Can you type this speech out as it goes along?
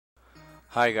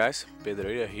Hi guys,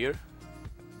 Pedreira here.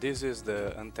 This is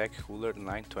the Antec Kühler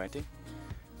 920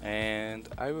 and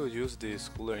I will use this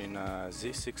cooler in a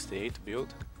Z68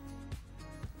 build.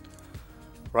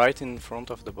 Right in front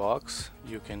of the box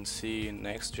you can see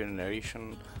next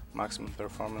generation maximum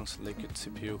performance liquid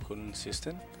CPU cooling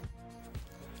system.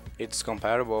 It's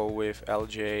compatible with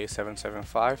LGA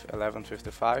 775,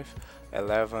 1155,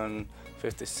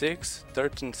 1156,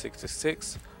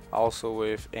 1366, also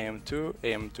with AM2,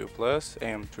 AM2 Plus,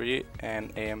 AM3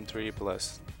 and AM3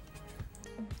 Plus.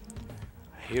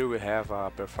 Here we have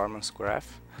a performance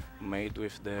graph made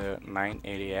with the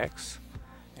 980X,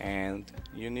 and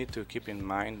you need to keep in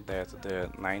mind that the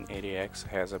 980X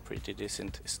has a pretty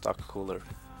decent stock cooler.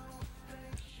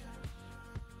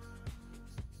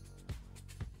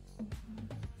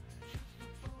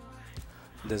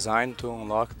 Designed to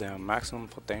unlock the maximum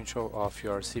potential of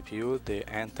your CPU, the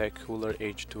Antec Kühler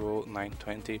H20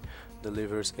 920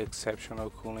 delivers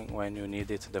exceptional cooling when you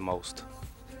need it the most.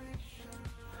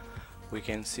 We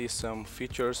can see some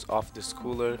features of this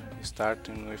cooler,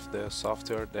 starting with the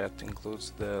software that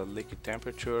includes the liquid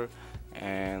temperature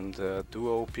and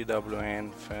dual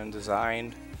PWM fan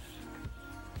design.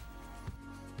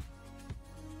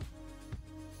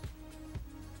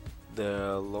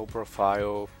 The low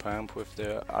profile pump with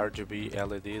the RGB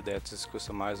LED that is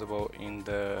customizable in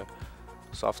the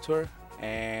software,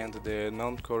 and the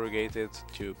non-corrugated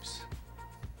tubes.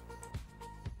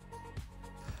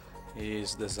 It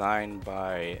is designed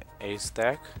by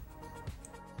ASUS.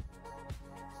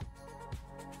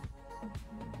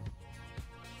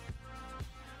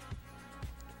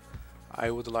 I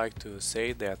would like to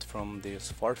say that from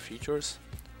these 4 features,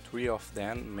 3 of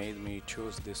them made me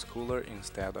choose this cooler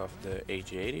instead of the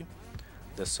H80.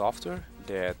 The software,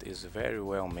 that is very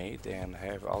well made and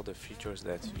have all the features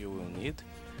that you will need.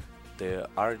 The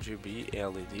RGB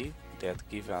LED that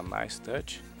give a nice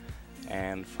touch.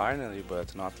 And finally,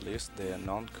 but not least, the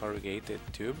non-corrugated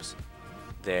tubes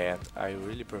that I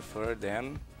really prefer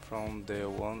them from the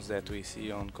ones that we see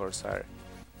on Corsair.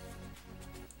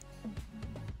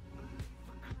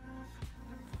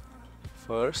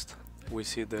 First, we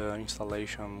see the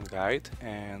installation guide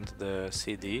and the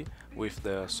CD with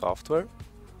the software,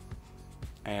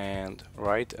 and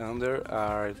right under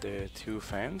are the 2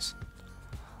 fans.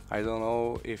 I don't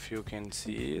know if you can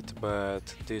see it, but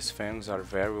these fans are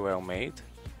very well made,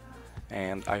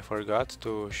 and I forgot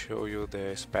to show you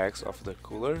the specs of the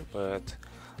cooler, but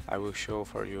I will show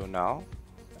for you now.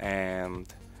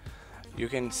 And you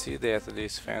can see that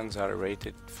these fans are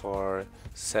rated for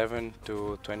 7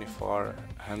 to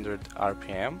 2400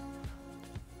 RPM,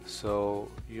 so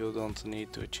you don't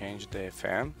need to change the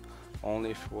fan,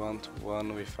 only if you want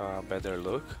one with a better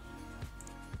look.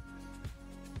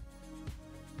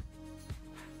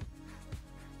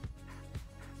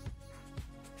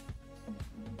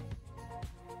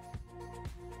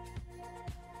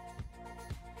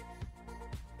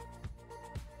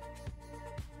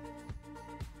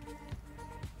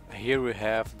 Here we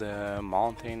have the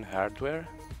mounting hardware,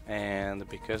 and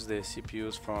because the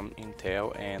CPUs from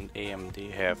Intel and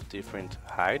AMD have different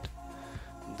height,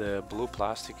 the blue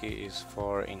plastic is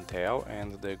for Intel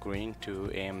and the green to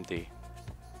AMD.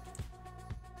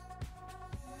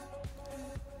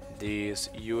 This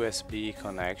USB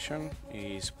connection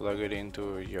is plugged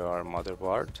into your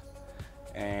motherboard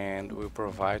and will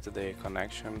provide the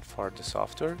connection for the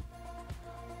software,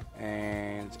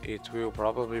 and it will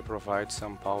probably provide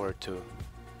some power too.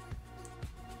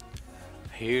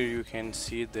 Here you can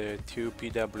see the 2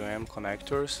 PWM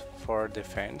connectors for the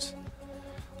fans.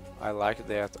 I like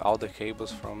that all the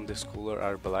cables from this cooler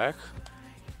are black,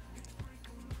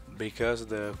 because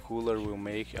the cooler will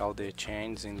make all the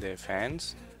changes in the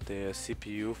fans. The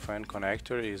CPU fan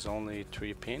connector is only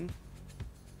 3 pin.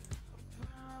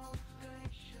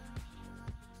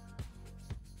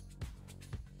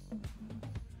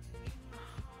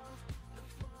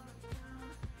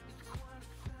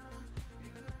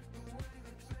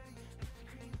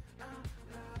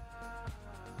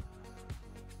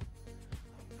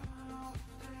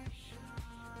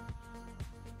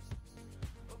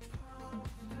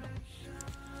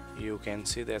 You can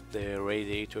see that the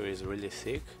radiator is really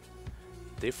thick,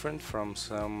 different from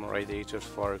some radiators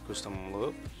for custom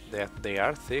loop, that they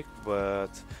are thick but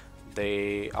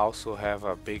they also have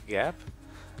a big gap.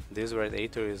 This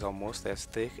radiator is almost as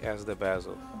thick as the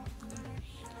bezel.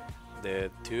 The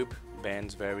tube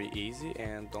bends very easy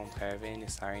and don't have any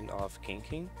sign of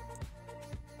kinking.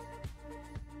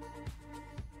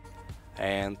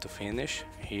 And to finish,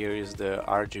 here is the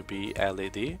RGB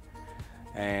LED.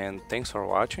 And thanks for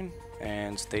watching,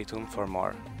 and stay tuned for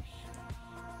more.